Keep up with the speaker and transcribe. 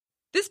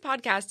This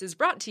podcast is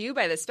brought to you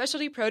by the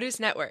Specialty Produce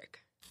Network.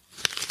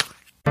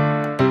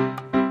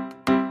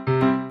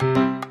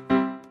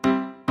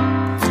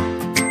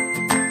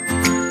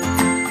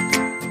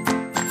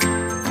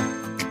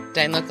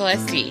 Dine Local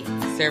SD,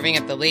 serving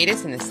up the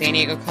latest in the San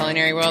Diego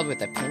culinary world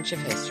with a pinch of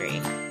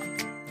history.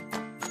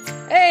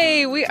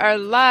 Hey, we are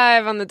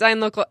live on the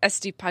Dine Local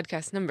SD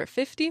podcast number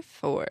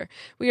 54.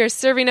 We are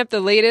serving up the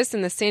latest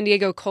in the San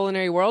Diego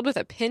culinary world with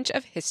a pinch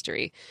of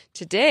history.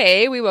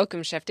 Today, we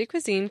welcome Chef de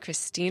Cuisine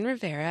Christine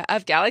Rivera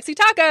of Galaxy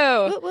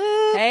Taco. Woo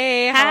woo.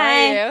 Hey, how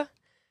are you?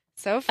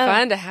 So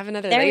fun to have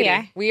another lady. We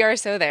are. We are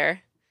so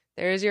there.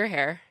 There's your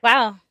hair.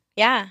 Wow.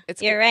 Yeah,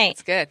 You're right.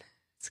 It's good.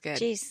 It's good.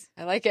 Jeez.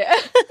 I like it.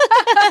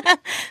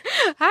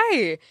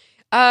 Hi.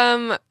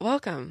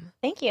 Welcome.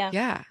 Thank you.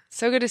 Yeah.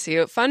 So good to see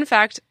you. Fun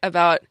fact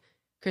about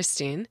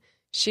Christine,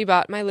 she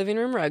bought my living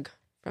room rug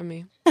from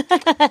me.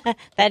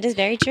 That is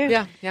very true.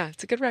 Yeah,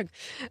 it's a good rug.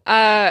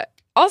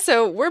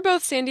 Also, we're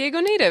both San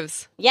Diego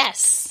natives.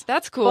 Yes.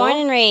 That's cool. Born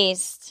and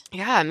raised.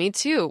 Yeah, me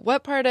too.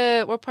 What part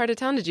of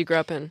town did you grow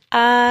up in?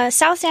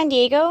 South San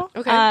Diego.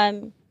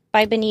 Okay.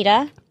 By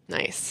Bonita.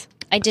 Nice.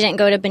 I didn't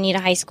go to Bonita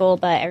High School,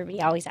 but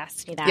everybody always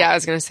asks me that. Yeah, I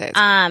was gonna say.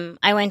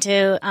 I went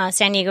to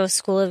San Diego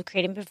School of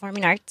Creative and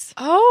Performing Arts.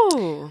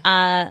 Oh.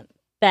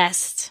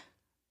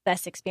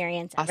 Best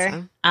experience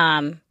ever.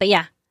 Awesome. But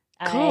yeah.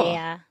 Cool.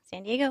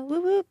 San Diego.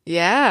 Woo woo.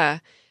 Yeah.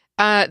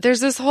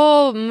 There's this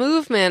whole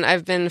movement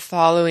I've been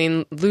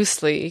following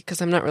loosely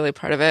because I'm not really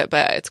part of it,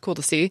 but it's cool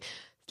to see.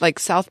 Like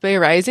South Bay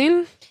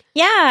Rising.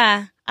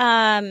 Yeah.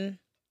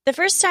 The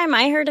first time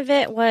I heard of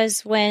it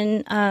was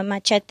when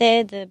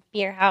Machete, the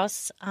beer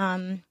house,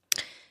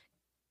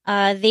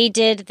 they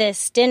did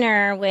this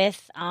dinner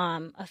with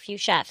a few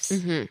chefs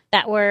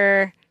that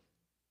were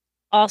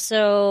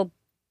also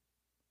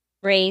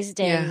raised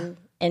in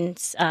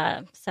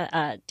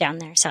down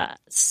there,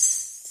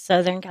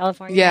 Southern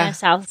California, Yeah.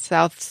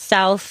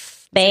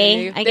 South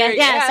Bay, I guess.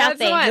 Yeah, South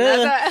Bay.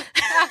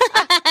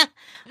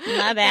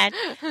 My bad.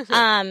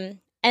 And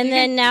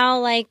then now,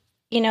 like,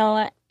 you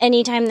know,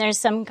 anytime there's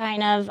some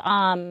kind of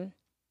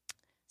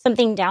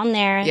something down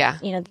there,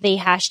 you know, they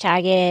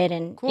hashtag it,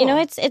 and cool. You know,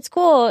 it's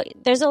cool.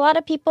 There's a lot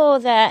of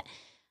people that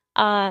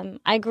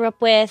I grew up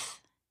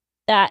with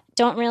that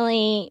don't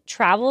really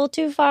travel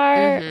too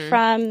far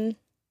from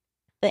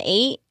the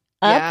 8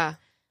 up. Yeah.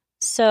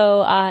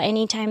 So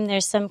anytime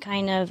there's some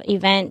kind of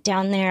event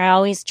down there, I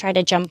always try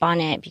to jump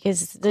on it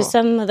because there's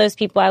some of those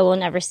people I will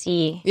never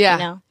see. Yeah. You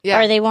know? Yeah.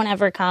 Or they won't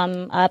ever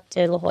come up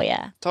to La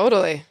Jolla.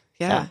 Totally.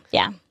 Yeah. So,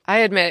 yeah.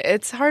 I admit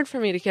it's hard for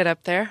me to get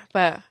up there,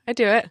 but I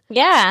do it.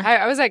 Yeah.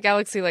 I was at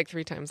Galaxy like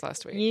 3 times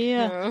last week.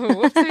 Yeah.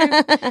 Oh,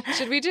 whoopsies.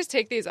 Should we just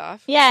take these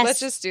off? Yes.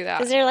 Let's just do that.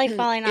 Because they're like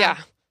falling off. Yeah.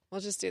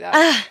 We'll just do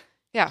that.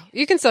 Yeah.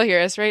 You can still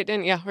hear us, right?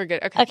 Yeah, we're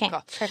good. Okay.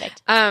 Cool.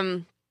 Perfect.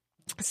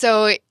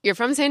 So you're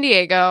from San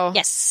Diego.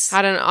 Yes.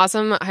 Had an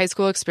awesome high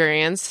school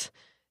experience.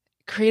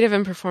 Creative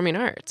and performing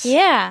arts.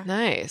 Yeah.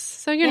 Nice.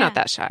 So you're not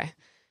that shy.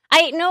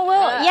 I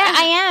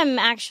am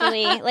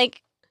actually.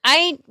 Like,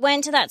 I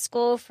went to that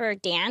school for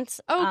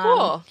dance. Oh,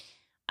 cool.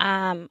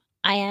 I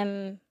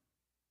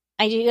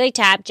do like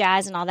tap,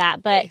 jazz, and all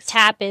that, but Nice.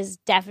 tap is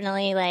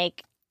definitely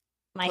like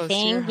my Close to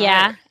thing. your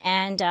Yeah. heart.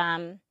 And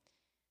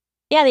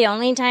the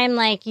only time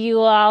like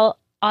you all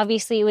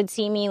obviously would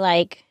see me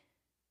like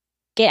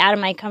get out of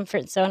my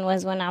comfort zone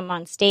was when I'm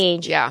on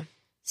stage. Yeah.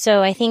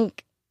 So I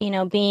think, you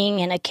know, being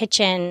in a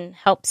kitchen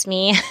helps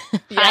me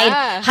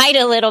Yeah. hide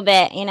a little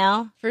bit, you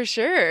know? For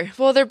sure.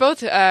 Well, they're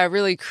both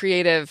really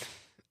creative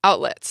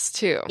outlets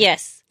too.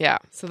 Yes. Yeah.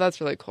 So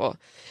that's really cool.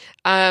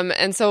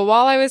 And so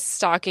while I was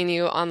stalking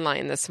you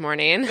online this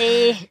morning,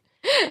 it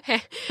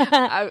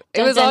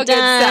was all good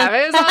stuff.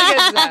 It was all good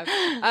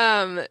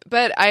stuff.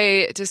 But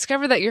I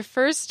discovered that your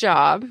first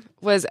job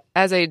was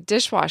as a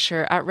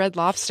dishwasher at Red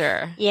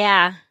Lobster.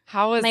 Yeah.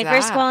 How was My that?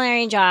 first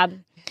culinary job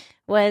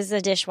was a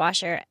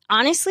dishwasher.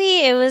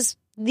 Honestly, it was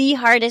the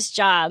hardest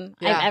job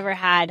I've ever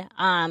had.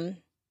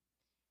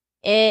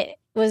 It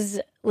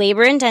was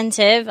labor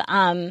intensive.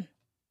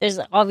 There's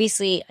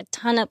obviously a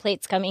ton of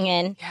plates coming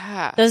in.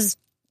 Yeah. Those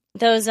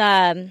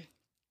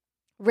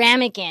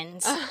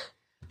ramekins.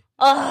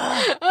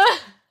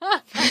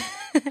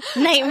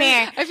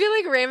 Nightmare. I feel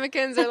like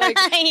ramekins are like,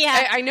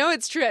 Yeah. I know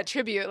it's true at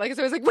Tribute. Like, it's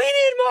always like, we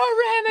need more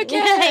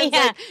ramekins. Yeah.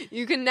 Like,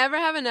 you can never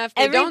have enough.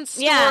 They don't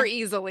store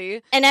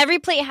easily. And every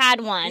plate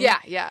had one.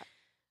 Yeah.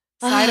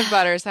 Side of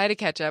butter, side of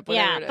ketchup,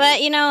 whatever it is.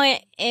 But you know,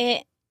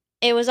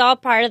 it was all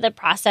part of the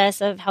process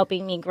of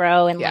helping me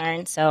grow and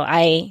learn. So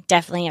I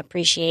definitely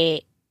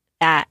appreciate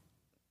that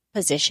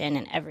position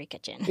in every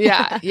kitchen.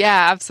 Yeah,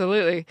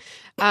 absolutely.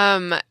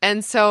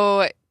 And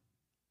so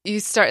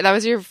that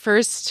was your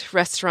first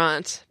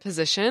restaurant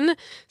position.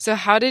 So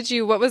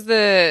what was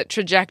the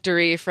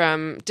trajectory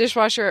from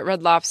dishwasher at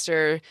Red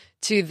Lobster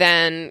to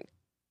then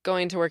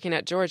going to working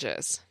at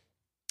George's?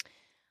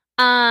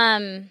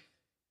 During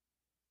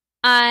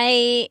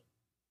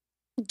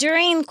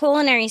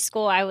culinary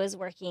school, I was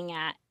working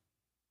at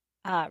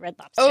Red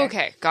Lobster.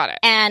 Okay, got it.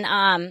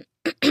 And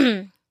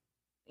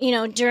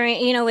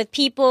with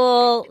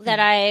people that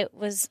I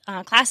was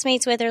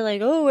classmates with, they're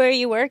like, oh, where are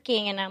you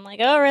working? And I'm like,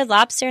 oh, Red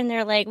Lobster. And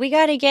they're like, we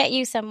got to get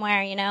you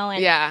somewhere,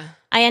 and Yeah.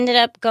 I ended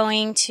up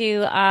going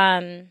to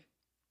the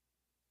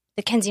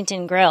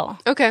Kensington Grill.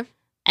 Okay.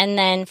 And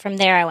then from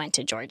there, I went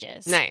to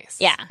George's. Nice.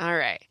 Yeah. All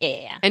right.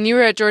 Yeah. And you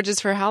were at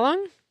George's for how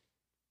long?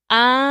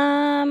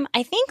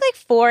 I think like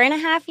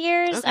 4.5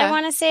 years, Okay. I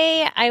want to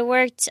say. I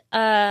worked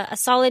a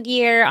solid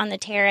year on the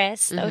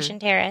terrace, the Ocean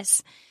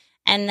Terrace.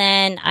 And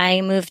then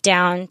I moved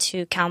down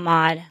to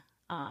CalMod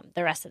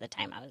the rest of the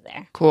time I was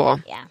there. Cool.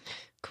 Yeah.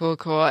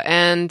 Cool.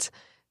 And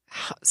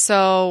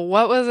so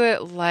what was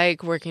it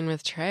like working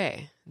with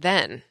Trey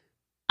then?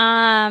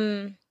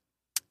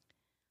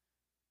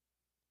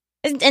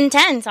 It's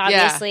intense,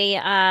 obviously.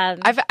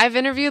 I've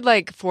interviewed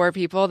like 4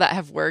 people that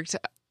have worked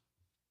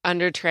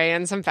under Trey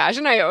in some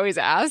fashion. I always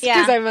ask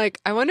because I'm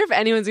like, I wonder if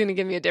anyone's going to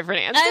give me a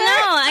different answer.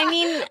 I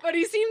mean, but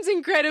he seems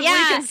incredibly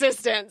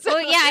consistent.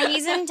 Well, yeah,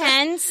 he's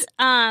intense,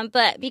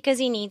 but because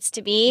he needs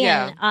to be,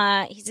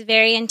 and he's a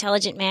very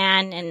intelligent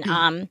man,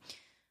 and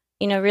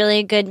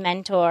really good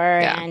mentor,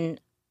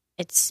 and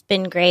it's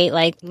been great,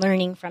 like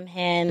learning from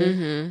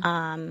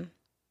him.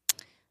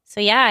 So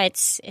yeah,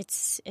 it's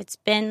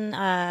been.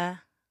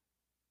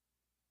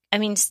 I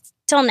mean,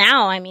 till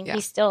now,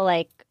 he's still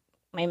like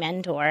my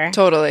mentor.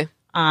 Totally.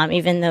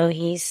 Even though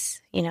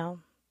he's,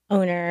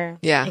 owner,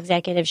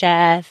 executive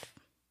chef.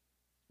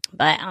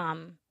 But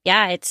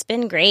it's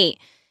been great.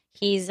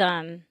 He's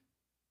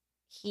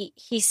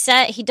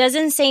he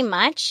doesn't say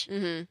much,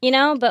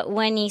 but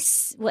when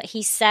what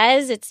he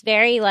says, it's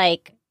very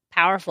like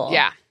powerful.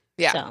 Yeah.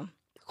 So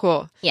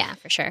cool. Yeah,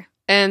 for sure.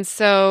 And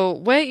so,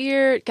 what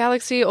year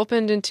Galaxy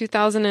opened in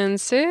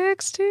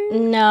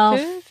 2016? No,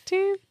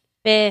 15.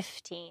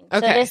 15.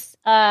 Okay.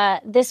 So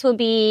this will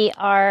be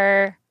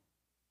our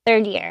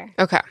 3rd year.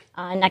 Okay.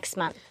 Next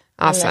month.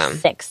 Awesome. On the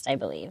 6th, I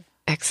believe.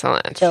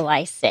 Excellent.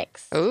 July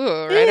 6th.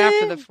 Ooh, right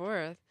after the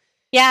 4th.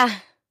 Yeah.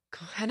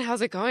 And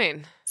how's it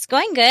going? It's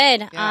going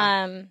good.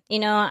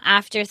 Yeah.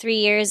 After 3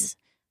 years,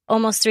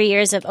 almost 3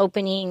 years of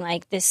opening,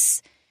 like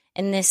this,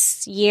 in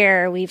this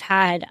year, we've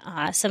had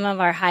some of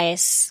our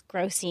highest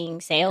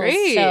grossing sales.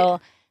 Great. So,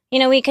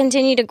 we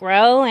continue to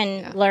grow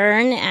and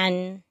learn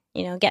and,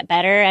 get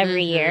better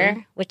every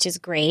year, which is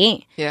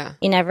great. Yeah.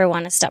 You never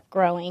want to stop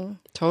growing.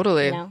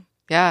 Totally.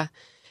 Yeah.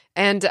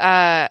 And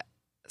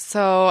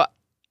so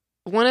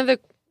one of the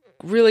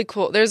really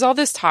cool, there's all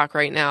this talk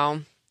right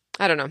now.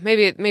 I don't know.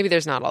 Maybe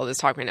there's not all this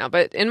talk right now,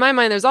 but in my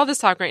mind, there's all this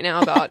talk right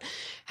now about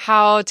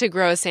how to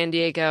grow San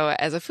Diego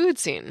as a food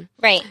scene.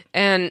 Right.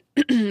 And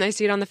I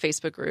see it on the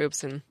Facebook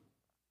groups, and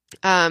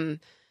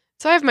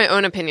so I have my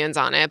own opinions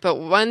on it. But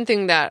one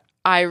thing that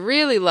I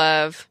really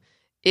love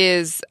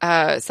is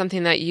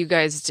something that you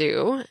guys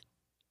do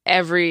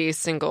every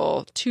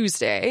single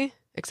Tuesday,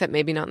 except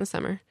maybe not in the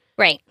summer.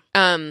 Right.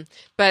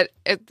 But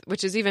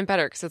which is even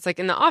better because it's like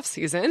in the off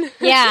season.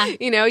 Yeah.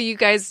 You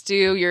guys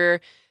do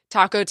your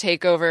taco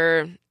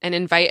takeover and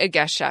invite a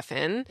guest chef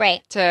in,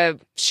 right, to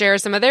share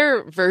some of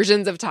their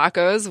versions of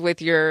tacos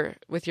with your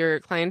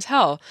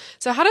clientele.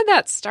 So how did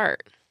that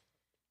start?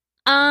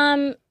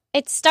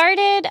 It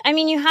started,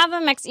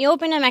 you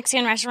open a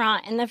Mexican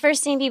restaurant, and the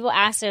first thing people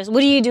ask is,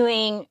 what are you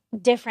doing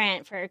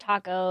different for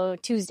Taco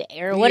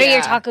Tuesday? Or what are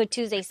your Taco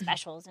Tuesday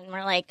specials? And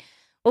we're like,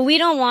 well, we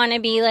don't want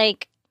to be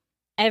like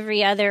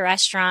every other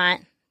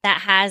restaurant that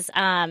has,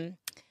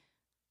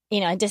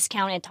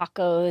 discounted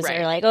tacos, right,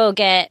 or like,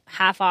 get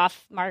half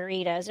off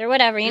margaritas or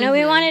whatever.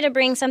 We wanted to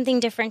bring something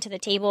different to the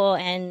table.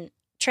 And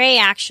Trey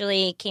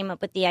actually came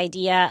up with the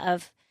idea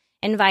of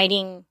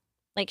inviting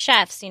like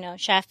chefs,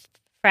 chef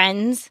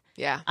friends,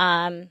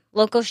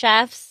 local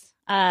chefs,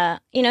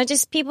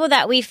 just people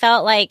that we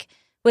felt like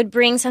would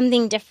bring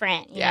something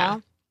different, you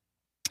know?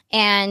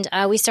 And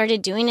we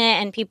started doing it,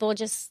 and people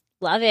just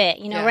love it.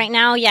 Right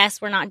now,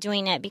 yes, we're not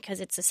doing it because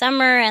it's the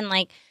summer, and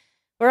like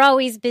we're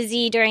always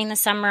busy during the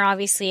summer.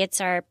 Obviously, it's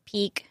our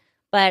peak,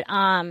 but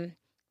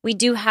we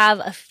do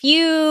have a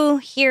few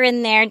here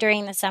and there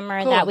during the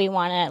summer that we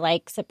want to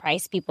like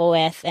surprise people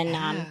with,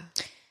 and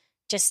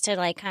just to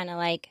like kind of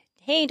like,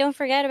 hey, don't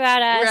forget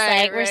about us.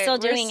 Right, we're still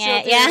doing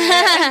it.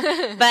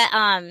 Yeah.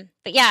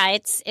 But yeah,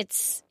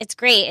 it's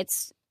great.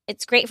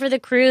 It's great for the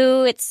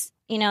crew. It's,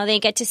 they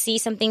get to see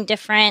something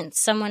different,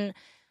 someone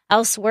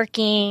else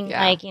working.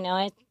 Yeah. Like,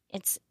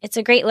 it's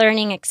a great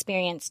learning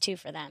experience too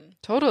for them.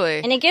 Totally.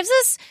 And it gives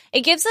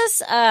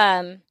us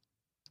an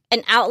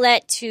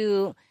outlet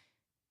to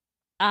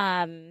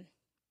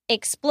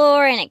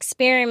explore and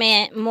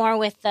experiment more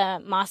with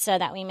the masa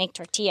that we make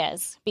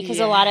tortillas, because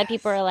a lot of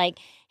people are like,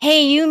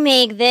 hey, you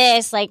make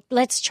this, like,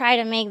 let's try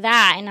to make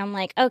that. And I'm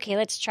like, okay,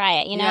 let's try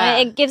it.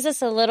 It gives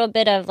us a little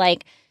bit of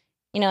like,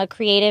 a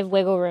creative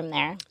wiggle room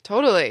there.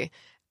 Totally.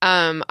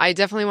 I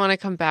definitely want to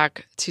come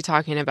back to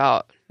talking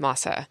about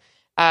masa.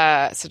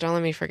 So don't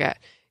let me forget,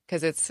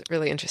 because it's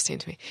really interesting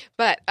to me.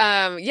 But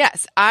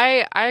yes,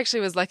 I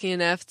actually was lucky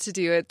enough to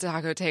do a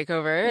taco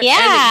takeover.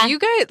 Yeah. And you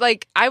guys,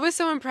 like, I was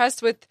so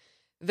impressed with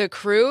the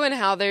crew and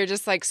how they're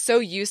just like so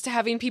used to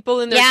having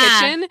people in their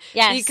kitchen.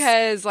 Yes.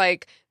 Because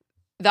like,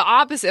 the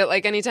opposite.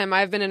 Like anytime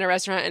I've been in a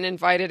restaurant and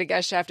invited a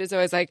guest chef, it's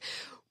always like,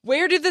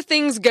 where do the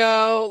things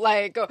go?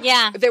 Like,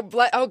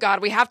 oh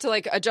God, we have to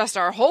like adjust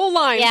our whole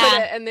line.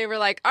 Yeah. And they were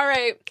like, all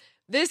right,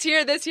 this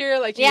here.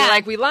 Like, you were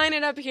like, we line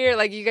it up here.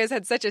 Like, you guys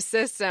had such a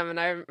system. And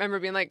I remember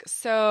being like,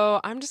 so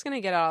I'm just going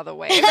to get out of the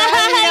way.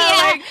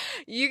 Like,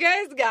 you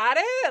guys got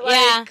it.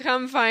 Like,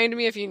 come find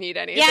me if you need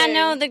anything. Yeah,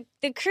 no,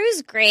 the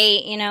crew's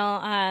great.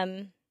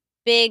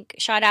 Big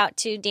shout out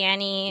to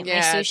Danny,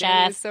 my sous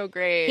chef. He's so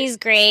great. He's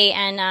great.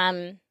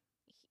 And,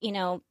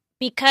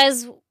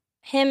 because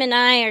him and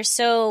I are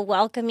so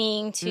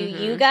welcoming to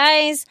you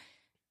guys,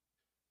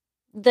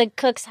 the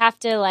cooks have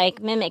to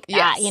like mimic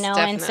that,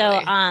 definitely. And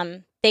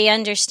so they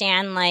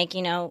understand like,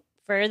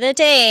 for the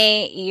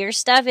day, your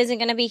stuff isn't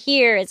going to be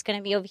here. It's going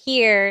to be over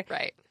here.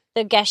 Right.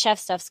 The guest chef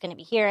stuff's going to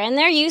be here. And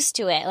they're used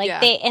to it. Like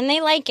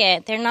they like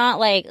it. They're not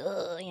like,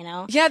 ugh.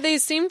 Yeah, they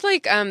seemed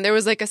like there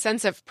was like a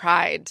sense of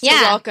pride to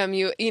welcome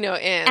you, in.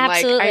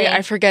 Absolutely. Like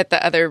I forget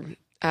the other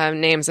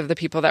names of the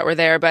people that were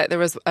there, but there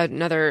was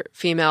another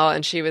female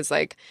and she was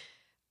like,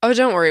 oh,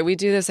 don't worry, we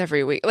do this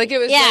every week. Like, it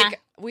was like,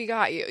 we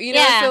got you.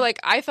 So, like,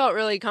 I felt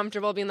really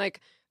comfortable being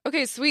like,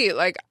 okay, sweet.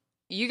 Like,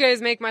 you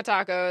guys make my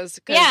tacos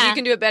because you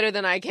can do it better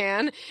than I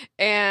can.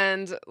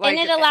 And, like...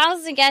 And it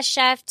allows the guest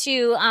chef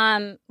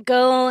to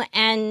go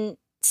and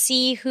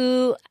see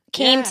who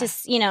came to,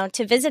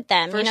 to visit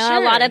them. For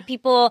sure. A lot of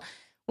people...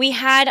 We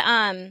had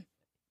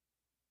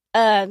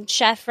a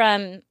chef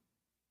from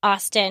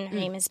Austin. Her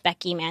name is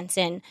Becky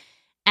Manson.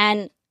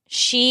 And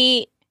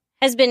she...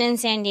 has been in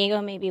San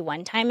Diego maybe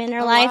one time in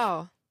her life.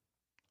 Wow.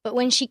 But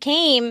when she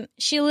came,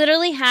 she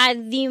literally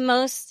had the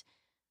most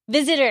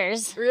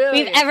visitors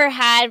we've ever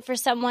had for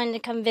someone to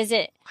come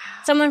visit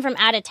someone from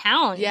out of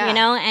town,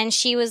 And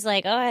she was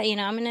like, oh,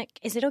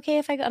 is it okay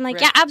if I go? I'm like,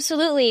 yeah,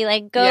 absolutely.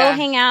 Like, go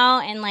hang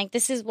out. And like,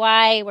 this is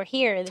why we're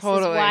here. This is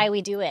why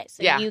we do it.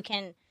 So you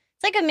can,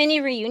 it's like a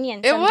mini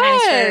reunion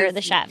sometimes for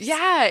the chefs.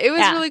 Yeah, it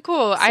was really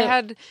cool. So, I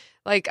had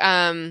like,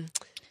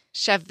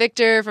 Chef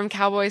Victor from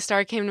Cowboy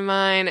Star came to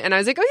mind, and I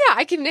was like, oh yeah,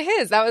 I came to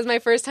his. That was my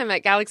first time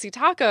at Galaxy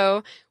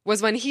Taco,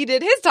 was when he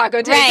did his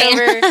taco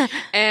takeover. Right.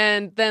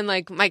 And then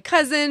like my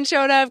cousin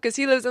showed up because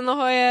he lives in La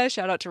Jolla.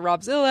 Shout out to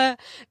Rob Zilla.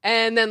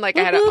 And then like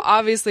I had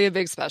obviously a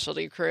big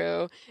specialty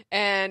crew,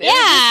 and it was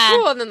just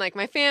cool. And then like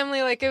my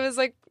family, like it was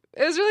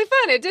really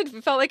fun.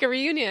 It felt like a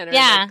reunion. Or,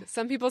 like,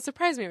 some people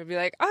surprised me. Would be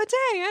like, oh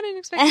dang, I didn't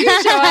expect you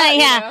to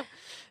show up.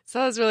 So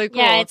that was really cool.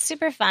 Yeah, it's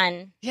super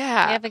fun.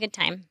 Yeah. We have a good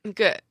time.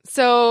 Good.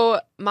 So,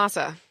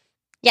 masa.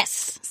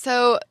 Yes.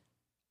 So,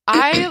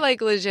 I,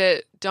 like,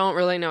 legit don't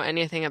really know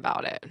anything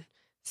about it.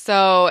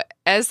 So,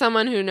 as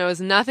someone who knows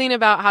nothing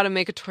about how to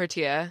make a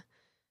tortilla,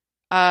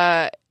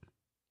 I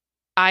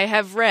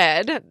have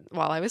read,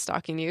 while I was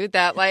stalking you,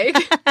 that, like,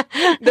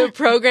 the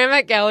program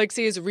at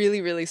Galaxy is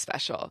really, really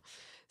special.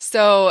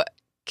 So,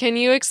 can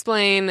you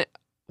explain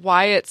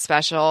why it's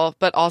special,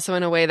 but also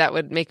in a way that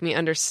would make me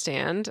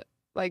understand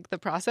like the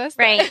process?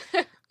 Right.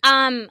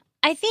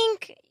 I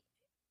think,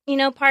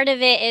 part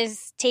of it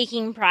is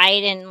taking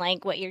pride in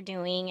like what you're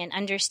doing and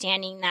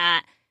understanding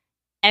that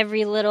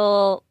every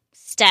little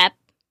step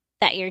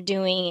that you're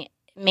doing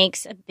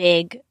makes a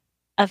big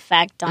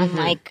effect on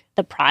like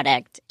the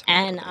product.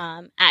 Totally.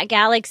 And at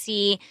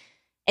Galaxy,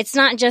 it's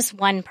not just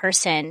one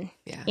person,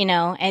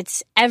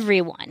 it's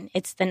everyone.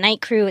 It's the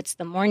night crew, it's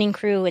the morning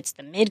crew, it's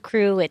the mid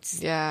crew, it's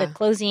the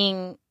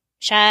closing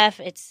chef,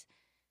 it's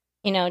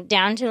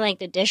down to like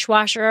the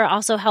dishwasher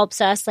also helps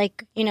us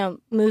like,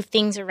 move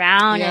things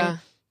around. And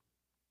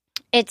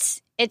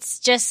it's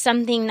just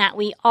something that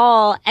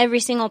every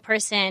single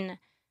person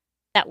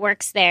that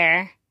works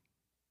there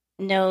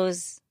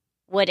knows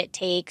what it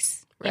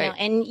takes,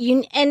 and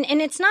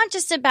it's not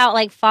just about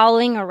like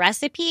following a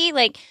recipe.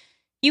 Like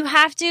you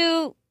have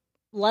to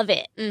love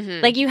it.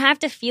 Like you have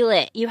to feel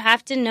it. You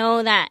have to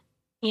know that,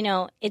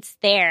 it's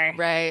there.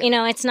 Right.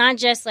 It's not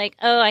just like,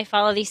 oh, I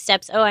follow these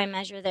steps. Oh, I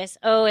measure this.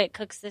 Oh, it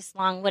cooks this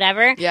long,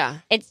 whatever. Yeah.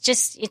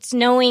 It's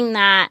knowing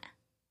that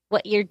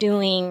what you're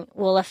doing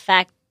will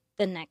affect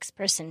the next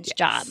person's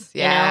job.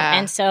 Yeah.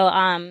 And so,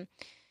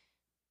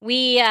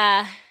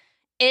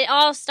 it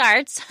all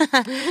starts.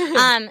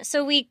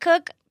 So we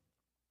cook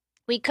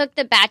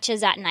the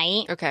batches at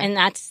night. Okay. And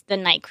that's the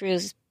night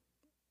crew's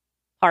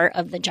part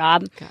of the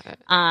job. Got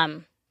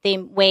it. They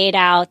weigh it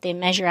out. They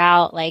measure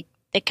out like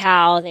the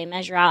cow. They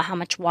measure out how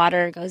much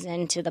water goes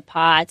into the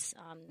pots.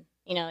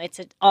 It's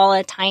all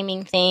a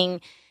timing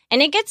thing,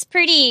 and it gets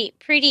pretty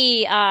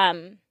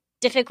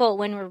difficult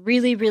when we're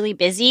really, really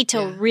busy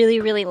till really,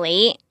 really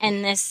late,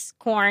 and this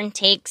corn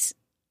takes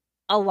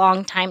a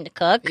long time to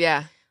cook.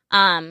 Yeah.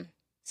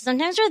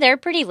 Sometimes we're there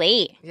pretty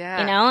late.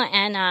 Yeah.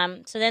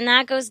 And so then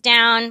that goes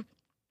down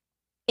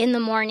in the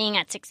morning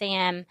at 6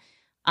 a.m.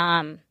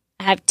 I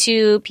have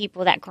 2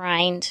 people that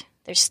grind.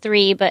 There's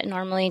 3, but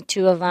normally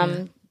 2 of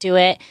them do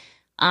it.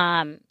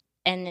 And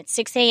at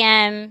 6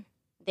 a.m.,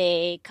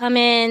 they come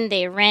in,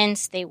 they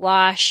rinse, they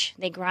wash,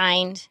 they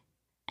grind.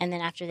 And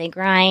then after they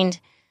grind,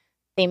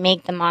 they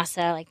make the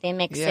masa, like they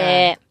mix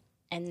it,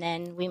 and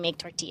then we make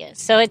tortillas.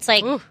 So it's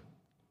like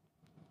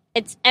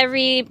it's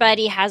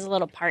everybody has a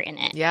little part in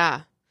it.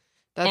 Yeah.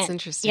 That's And,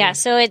 interesting. Yeah,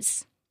 so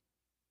it's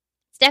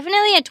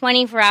definitely a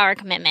 24-hour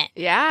commitment.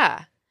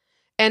 Yeah.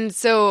 And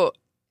so,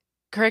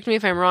 correct me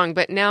if I'm wrong,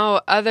 but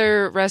now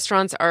other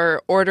restaurants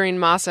are ordering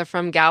masa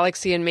from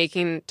Galaxy and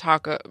making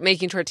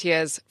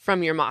tortillas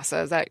from your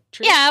masa. Is that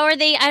true? Yeah, or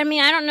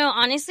I don't know.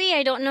 Honestly,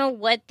 I don't know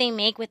what they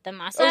make with the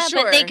masa, Oh,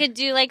 sure. but they could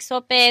do like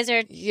sopes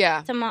or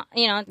Yeah.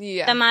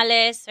 Yeah.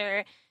 tamales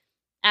or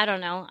I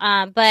don't know.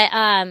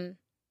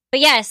 But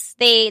yes,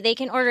 they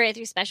can order it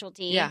through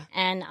specialty. Yeah.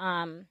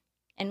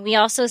 And we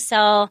also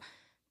sell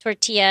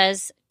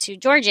tortillas to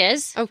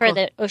George's Oh, for cool.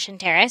 the Ocean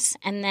Terrace,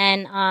 and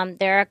then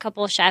there are a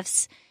couple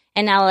chefs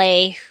in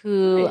LA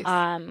who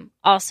Nice.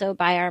 also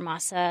buy our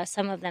masa.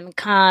 Some of them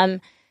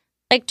come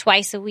like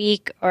twice a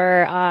week,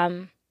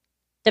 or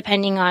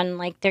depending on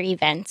like their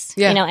events,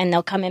 Yeah. and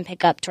they'll come and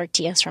pick up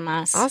tortillas from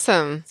us.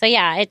 Awesome. So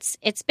yeah,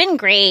 it's been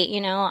great,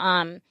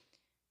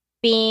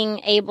 being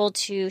able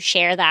to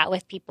share that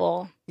with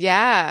people.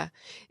 Yeah.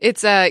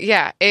 It's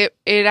it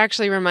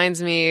actually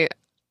reminds me,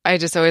 I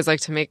just always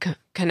like to make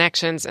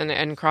connections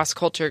and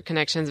cross-culture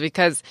connections,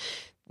 because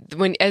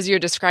as you're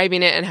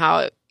describing it and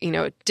how,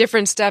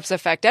 different steps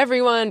affect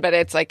everyone, but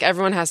it's like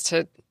everyone has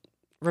to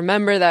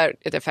remember that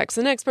it affects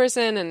the next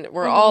person and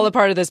we're all a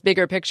part of this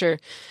bigger picture.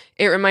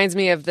 It reminds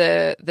me of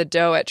the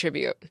dough at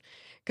Tribute,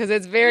 because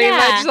it's very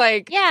much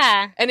like,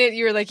 and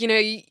you're like,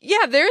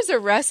 there's a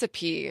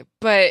recipe,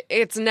 but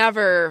it's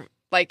never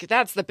like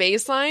that's the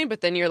baseline,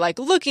 but then you're like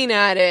looking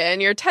at it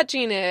and you're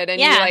touching it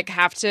and you like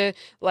have to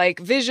like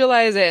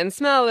visualize it and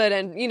smell it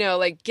and,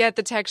 like get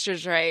the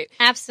textures right.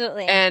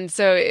 Absolutely. And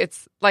so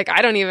it's like, I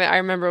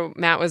remember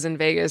Matt was in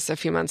Vegas a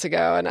few months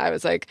ago and I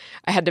was like,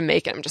 I had to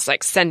make it. I'm just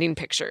like sending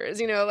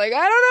pictures, like,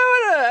 I don't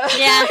know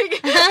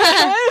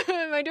what to,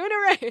 am I doing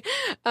it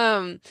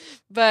right?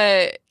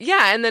 But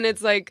yeah. And then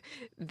it's like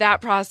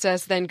that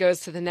process then goes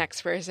to the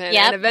next person.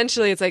 Yep. And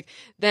eventually it's like,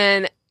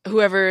 then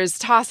whoever is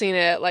tossing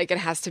it, like it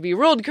has to be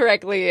rolled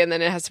correctly and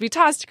then it has to be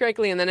tossed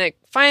correctly. And then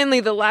finally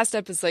the last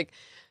step is like,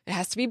 it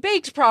has to be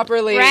baked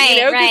properly, right,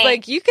 because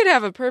like you could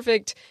have a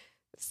perfect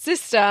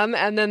system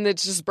and then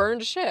it's just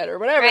burned to shit or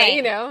whatever,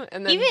 right.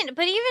 and then even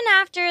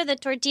after the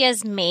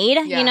tortilla's made,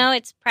 Yeah.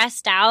 it's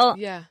pressed out.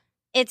 Yeah.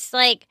 It's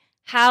like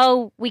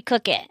how we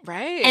cook it.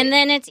 Right. And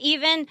then it's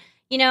even,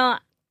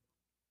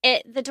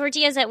 the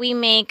tortillas that we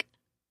make,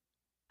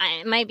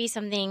 it might be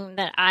something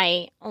that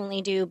I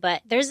only do,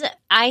 but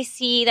I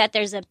see that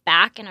there's a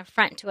back and a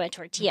front to a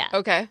tortilla.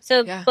 Okay.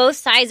 So Yeah. both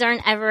sides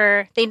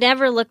they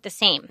never look the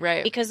same.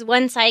 Right. Because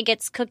one side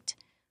gets cooked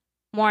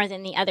more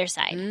than the other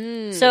side.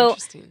 So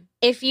Interesting.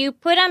 If you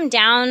put them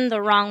down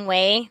the wrong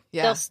way,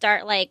 Yeah. they'll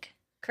start like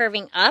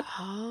curving up.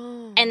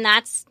 Oh. And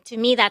to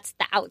me, that's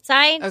the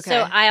outside. Okay.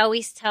 So I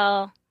always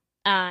tell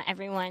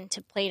everyone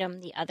to plate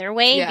them the other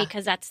way Yeah.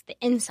 because that's the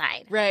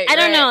inside. Right. I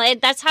don't right. know.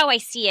 That's how I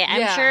see it.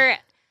 I'm Yeah. sure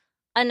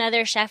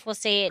another chef will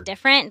say it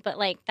different, but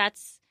like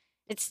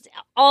it's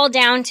all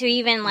down to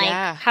even like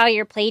Yeah. how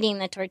you're plating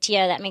the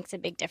tortilla that makes a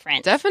big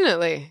difference.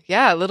 Definitely.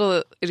 Yeah.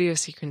 Little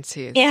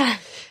idiosyncrasies. Yeah.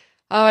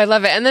 Oh, I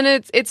love it. And then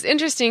it's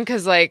interesting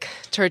because like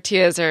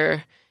tortillas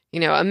are,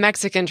 a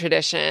Mexican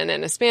tradition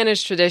and a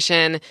Spanish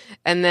tradition,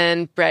 and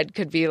then bread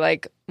could be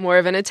like more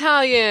of an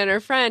Italian or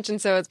French, and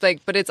so it's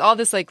like, but it's all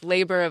this like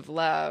labor of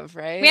love,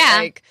 right? Yeah.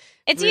 Like,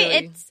 It's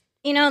really.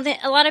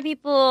 a lot of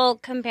people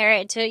compare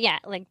it to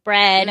like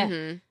bread,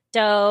 Mhm.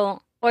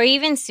 dough, or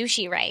even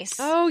sushi rice.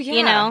 Oh,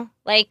 yeah.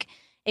 Like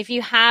if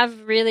you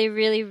have really,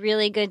 really,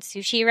 really good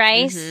sushi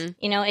rice,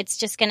 Mhm. it's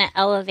just going to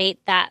elevate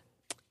that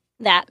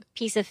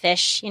piece of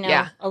fish,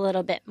 Yeah. a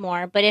little bit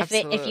more. But if you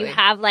Absolutely.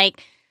 have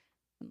like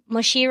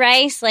mushy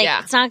rice, like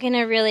Yeah. it's not going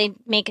to really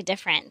make a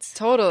difference.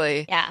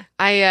 Totally. Yeah.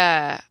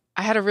 I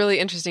had a really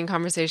interesting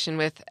conversation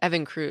with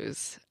Evan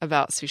Cruz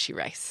about sushi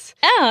rice.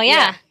 Oh,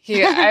 yeah.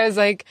 I was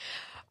like,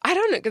 I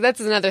don't know, because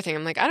that's another thing.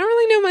 I'm like, I don't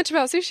really know much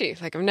about sushi.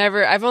 Like,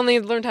 I've only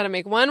learned how to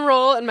make one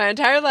roll in my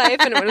entire life,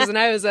 and it was when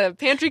I was a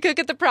pantry cook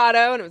at the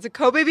Prado, and it was a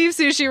Kobe beef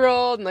sushi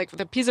roll, and like with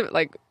a piece of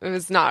like, it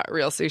was not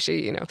real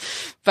sushi,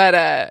 But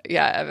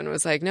Evan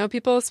was like, no,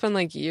 people spend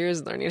like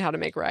years learning how to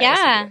make rice.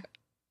 Yeah.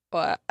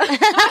 What?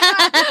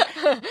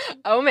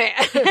 Oh man,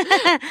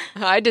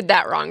 I did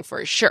that wrong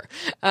for sure.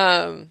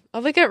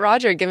 Look at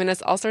Roger giving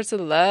us all sorts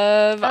of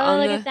love. Oh,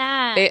 look at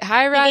that.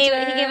 Hi,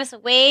 Roger. He gave us a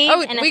wave.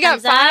 Oh, and a we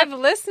got thumbs 5 up.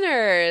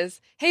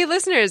 listeners. Hey,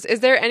 listeners, is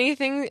there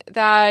anything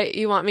that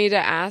you want me to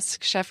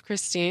ask Chef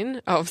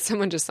Christine? Oh,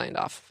 someone just signed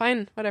off.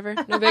 Fine, whatever,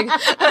 no big.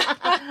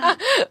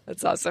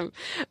 That's awesome.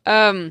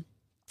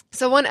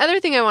 So one other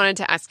thing I wanted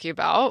to ask you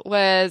about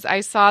was I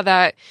saw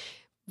that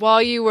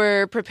while you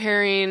were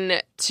preparing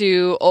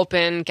to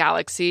open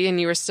Galaxy and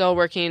you were still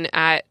working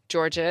at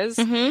George's,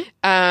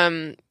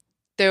 Mhm.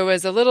 there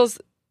was a little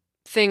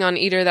thing on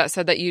Eater that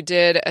said that you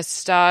did a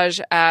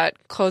stage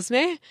at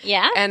Cosme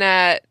Yeah. and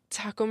at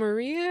Taco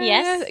Maria.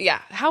 Yes. Yeah.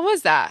 How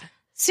was that?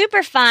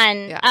 Super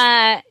fun.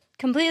 Yeah.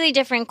 Completely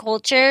different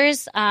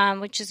cultures,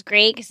 which is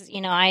great because,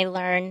 I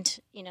learned,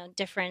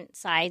 different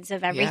sides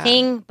of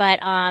everything.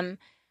 But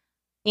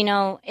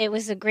it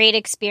was a great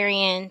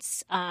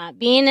experience.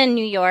 Being in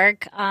New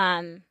York,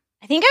 I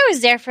think I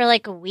was there for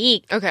like a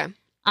week. Okay.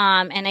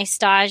 And I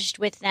staged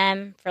with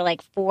them for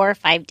like 4 or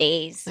 5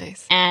 days.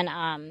 Nice.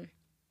 And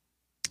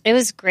it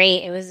was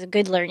great. It was a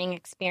good learning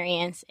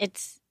experience.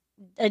 It's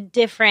a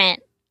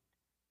different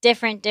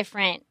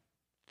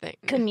Thing.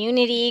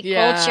 community,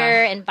 Yeah.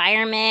 culture,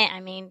 environment. I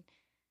mean,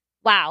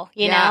 wow,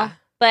 you Yeah. know.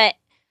 But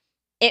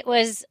it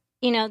was,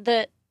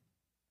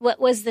 what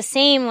was the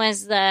same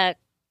was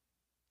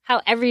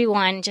how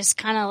everyone just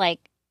kind of like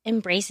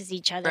embraces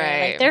each other,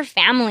 Right. like they're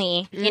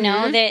family,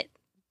 Mhm. that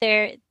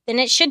then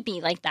it should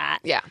be like that.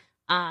 Yeah.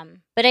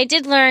 But I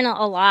did learn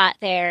a lot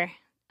there.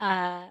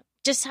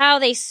 Just how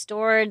they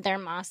stored their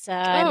masa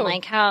and Oh.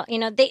 like how,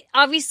 they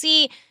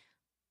obviously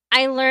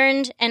I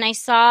learned and I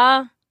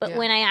saw, but Yeah.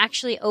 when I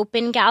actually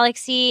opened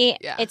Galaxy,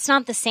 Yeah. it's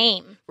not the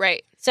same.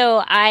 Right.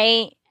 So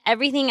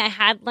everything I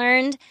had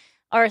learned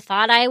or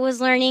thought I was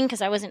learning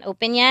because I wasn't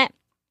open yet,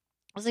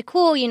 I was like,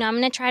 cool, I'm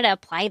going to try to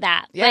apply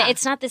that. Yeah. But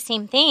it's not the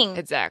same thing.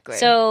 Exactly.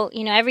 So,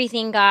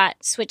 everything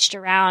got switched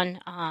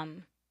around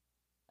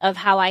of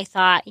how I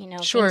thought,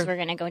 Sure. things were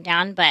going to go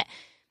down. But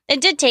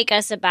it did take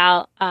us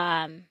about,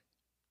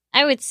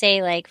 I would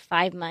say like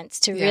 5 months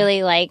to Yeah.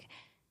 really like,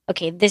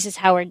 okay, this is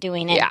how we're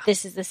doing it. Yeah.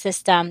 This is the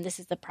system. This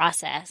is the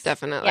process.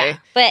 Definitely. Yeah.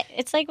 But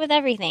it's like with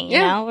everything,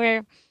 Yeah.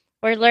 we're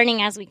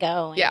learning as we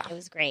go. And Yeah. It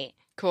was great.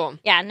 Cool.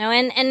 Yeah. No.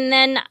 And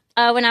then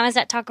when I was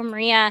at Taco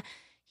Maria,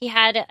 he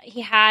had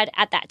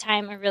at that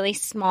time a really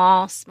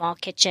small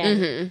kitchen,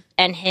 Mm-hmm.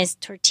 and his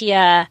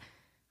tortilla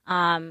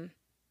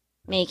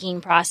making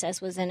process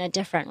was in a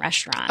different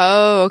restaurant.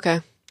 Oh,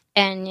 okay.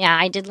 And yeah,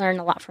 I did learn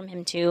a lot from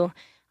him too.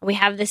 We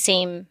have the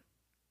same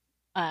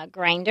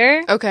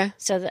grinder, Okay.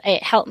 so that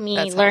it helped me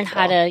That's learn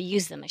how helpful. to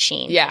use the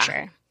machine. Yeah. For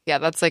sure. Yeah,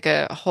 that's like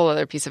a whole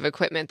other piece of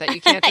equipment that you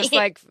can't just Yeah.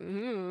 like,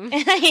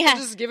 Yeah.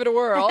 just give it a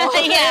whirl.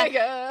 Yeah.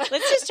 Like,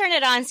 Let's just turn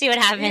it on, see what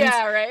happens.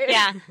 Yeah, right?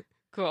 Yeah.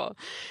 Cool.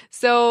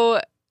 So,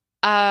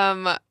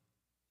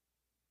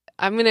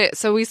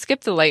 so we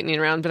skipped the lightning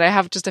round, but I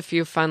have just a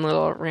few fun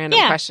little random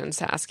Yeah. questions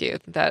to ask you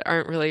that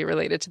aren't really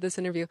related to this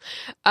interview.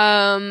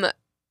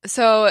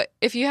 So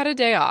if you had a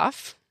day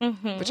off,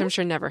 Mhm. which I'm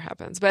sure never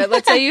happens, but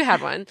let's say you had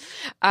one,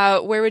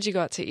 where would you go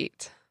out to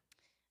eat?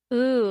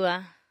 Ooh.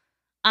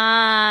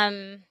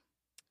 I'm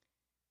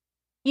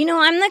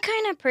the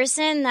kind of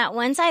person that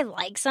once I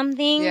like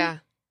something, Yeah.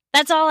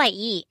 that's all I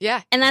eat.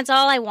 Yeah. And that's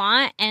all I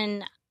want.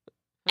 And I'm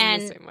the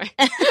And- same way.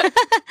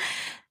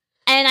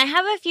 and I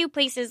have a few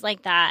places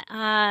like that.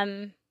 Oh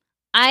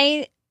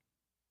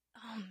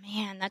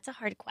man, that's a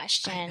hard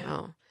question. I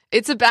know.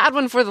 It's a bad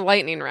one for the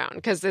lightning round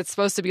because it's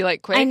supposed to be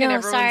like quick I know, and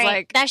everyone's sorry.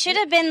 like, That should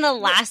have been the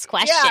last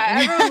question. yeah,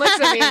 everyone looks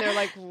at me and they're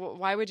like,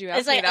 why would you ask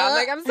It's me like, that? I'm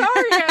like,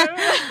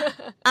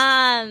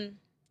 I'm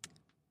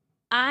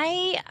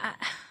sorry.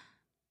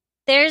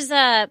 There's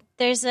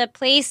a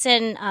place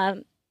in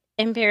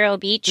Imperial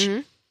Beach,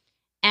 Mhm.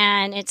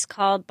 and it's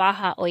called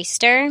Baja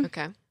Oyster.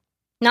 Okay.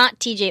 Not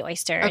TJ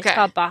Oyster. It's Okay.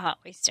 called Baja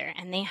Oyster,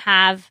 and they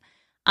have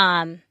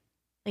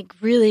like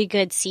really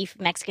good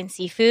Mexican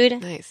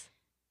seafood. Nice.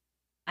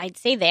 I'd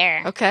say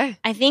there. Okay.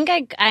 I think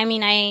I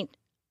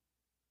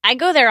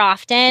go there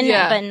often,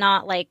 Yeah. but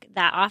not like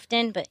that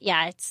often. But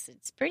yeah, it's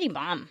pretty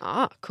bomb.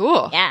 Oh,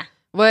 cool. Yeah.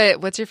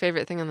 What's your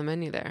favorite thing on the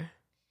menu there?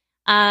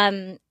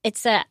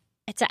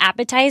 It's an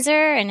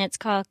appetizer, and it's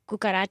called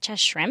cucaracha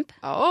shrimp.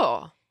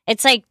 Oh.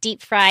 It's like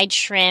deep fried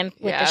shrimp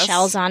with the Yes.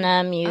 shells on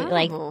them. You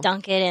like Oh.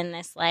 dunk it in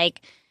this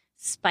like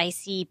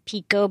spicy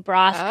pico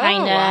broth Oh,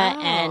 kind of, wow.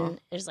 and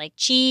there's like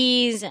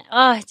cheese. And,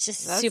 oh, it's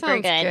just That super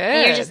sounds good.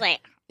 good. You're just like,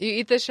 You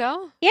eat the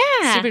shell?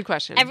 yeah. Stupid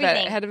question.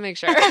 Everything. But I had to make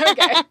sure.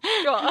 Okay.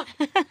 Cool.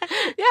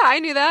 Yeah, I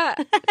knew that.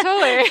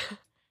 Totally.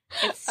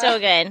 It's so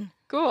good.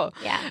 Cool.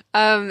 Yeah.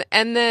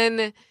 And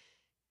then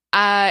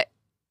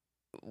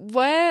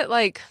what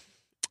like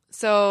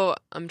so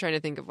I'm trying to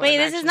think of what Wait, I'm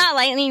this is actually- not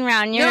lightning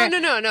round. You're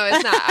No,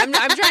 it's not. I'm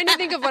trying to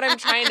think of what I'm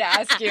trying to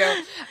ask you.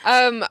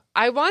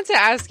 I want to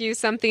ask you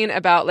something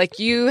about like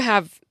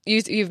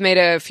you've made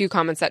a few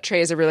comments that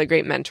Trey is a really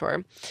great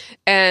mentor.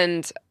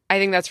 And I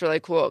think that's really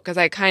cool because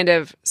I kind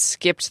of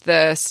skipped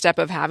the step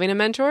of having a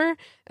mentor.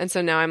 And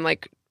so now I'm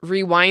like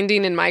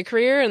rewinding in my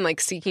career and like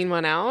seeking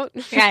one out.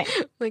 Right.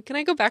 Like, can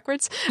I go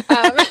backwards?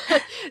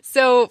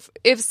 So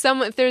if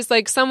there's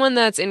like someone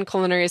that's in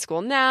culinary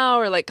school now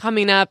or like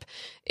coming up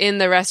in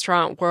the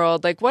restaurant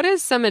world, like what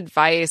is some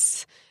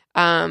advice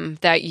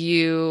that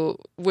you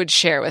would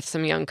share with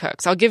some young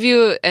cooks? I'll give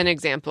you an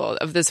example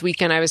of this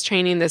weekend. I was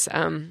training this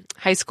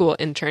high school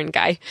intern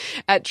guy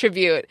at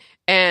Tribute,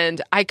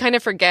 and I kind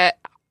of forget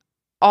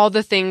all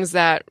the things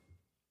that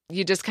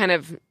you just kind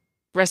of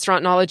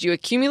restaurant knowledge you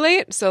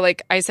accumulate. So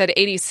like I said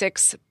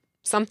 86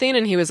 something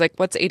and he was like,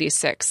 what's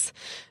 86?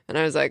 And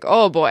I was like,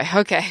 oh boy,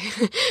 okay.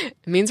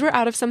 It means we're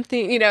out of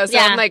something, so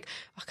Yeah. I'm like,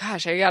 oh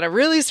gosh, I got to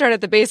really start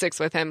at the basics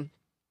with him.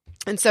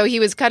 And so he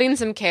was cutting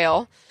some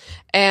kale,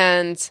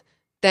 and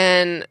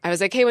then I was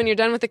like, hey, when you're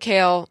done with the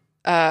kale,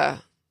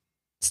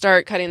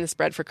 start cutting this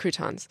bread for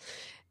croutons.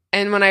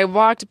 And when I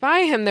walked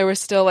by him, there was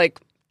still like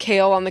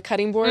kale on the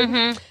cutting board.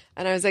 Mhm.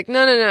 And I was like,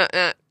 no,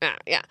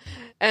 yeah.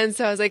 And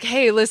so I was like,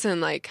 hey,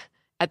 listen, like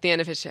at the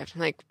end of his shift,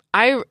 I'm like,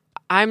 I'm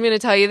going to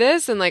tell you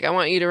this. And like, I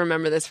want you to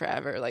remember this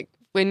forever. Like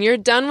when you're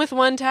done with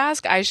one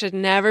task, I should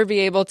never be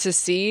able to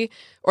see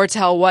or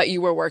tell what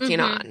you were working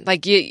on.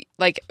 Like the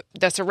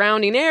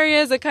surrounding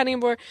areas, the cutting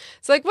board.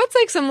 So like, what's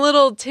like some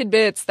little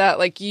tidbits that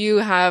like you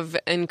have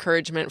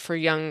encouragement for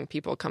young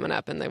people coming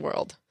up in the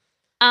world?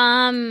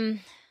 I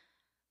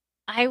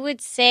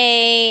would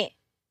say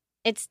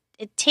it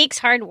takes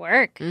hard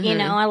work. You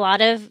know, a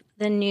lot of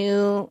the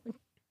new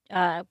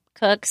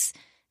cooks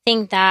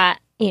think that,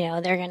 you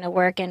know, they're going to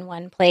work in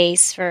one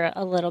place for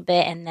a little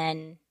bit and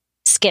then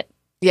skip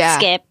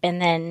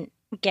and then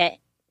get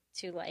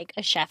to like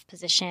a chef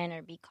position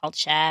or be called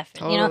chef.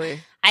 Totally.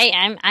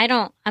 You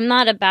know, I'm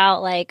not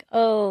about like,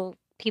 oh,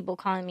 people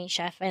calling me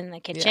chef in the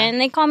kitchen.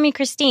 They call me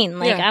Christine.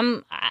 Like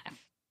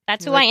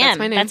that's who I am.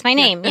 That's my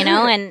name, you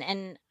know,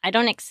 and I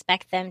don't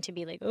expect them to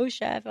be like, oh,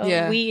 chef,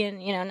 we,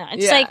 and you know, no,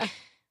 it's like,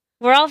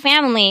 we're all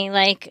family,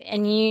 like,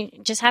 and you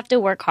just have to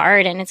work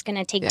hard and it's going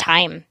to take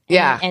time.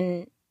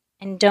 And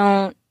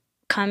don't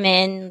come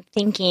in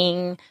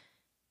thinking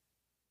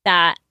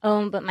that,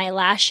 oh, but my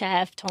last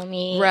chef told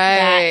me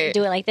that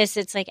do it like this.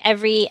 It's like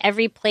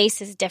every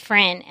place is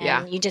different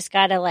and you just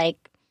got to like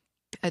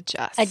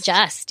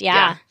adjust.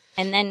 Yeah.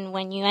 And then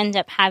when you end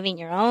up having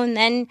your own,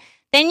 then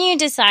you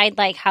decide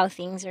like how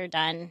things are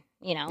done,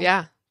 you know?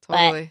 Yeah,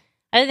 totally.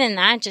 But other than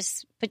that,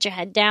 just put your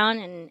head down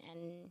and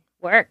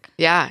work.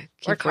 Yeah.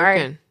 Work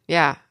working. hard.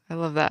 Yeah. I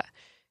love that.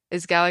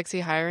 Is Galaxy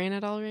hiring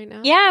at all right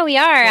now? Yeah, we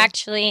are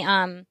actually,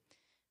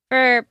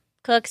 for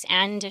cooks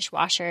and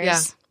dishwashers.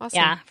 Yeah. Awesome.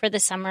 Yeah, for the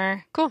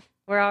summer. Cool.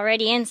 We're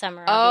already in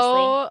summer,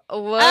 obviously. Oh,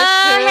 look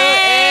who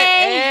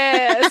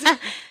it is.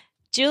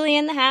 Julie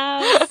in the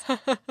house.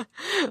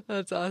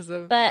 That's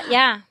awesome. But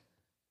yeah.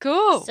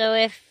 Cool. So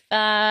if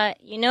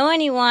you know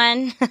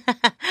anyone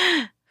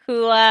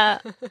who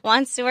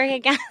wants to work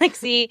at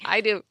Galaxy,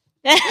 I do.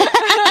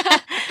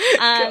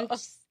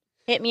 Just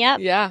hit me up.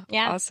 Yeah.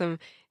 Awesome.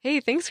 Hey,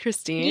 thanks,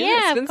 Christine.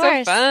 Yeah, it's been of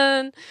course.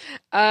 so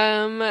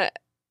fun.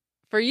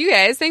 For you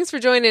guys, thanks for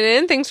joining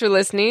in. Thanks for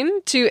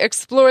listening. To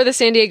explore the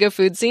San Diego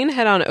food scene,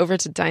 head on over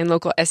to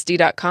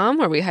dinelocalsd.com,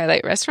 where we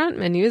highlight restaurant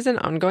menus and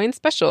ongoing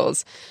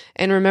specials.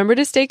 And remember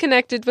to stay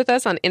connected with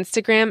us on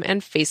Instagram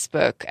and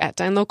Facebook at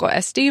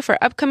DineLocalSD for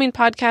upcoming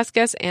podcast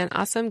guests and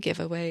awesome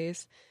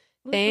giveaways.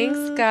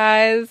 Thanks,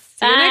 guys.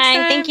 See you next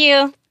time. Thank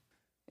you.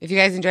 If you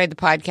guys enjoyed the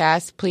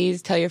podcast,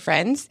 please tell your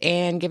friends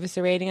and give us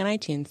a rating on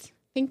iTunes.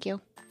 Thank you.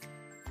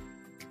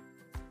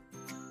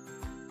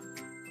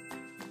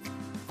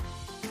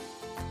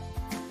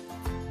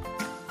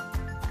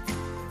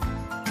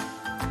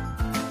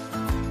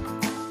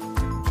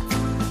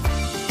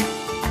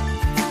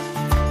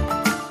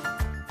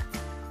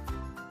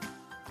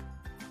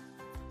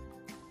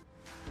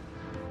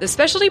 The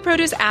Specialty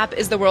Produce app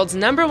is the world's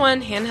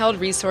 #1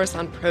 handheld resource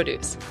on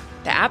produce.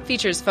 The app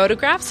features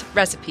photographs,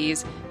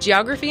 recipes,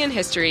 geography and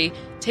history,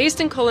 taste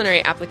and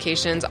culinary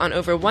applications on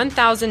over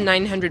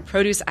 1,900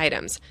 produce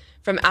items.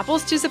 From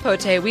apples to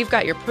zapote, we've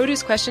got your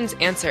produce questions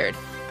answered.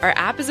 Our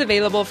app is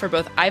available for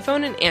both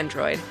iPhone and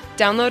Android.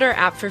 Download our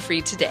app for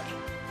free today.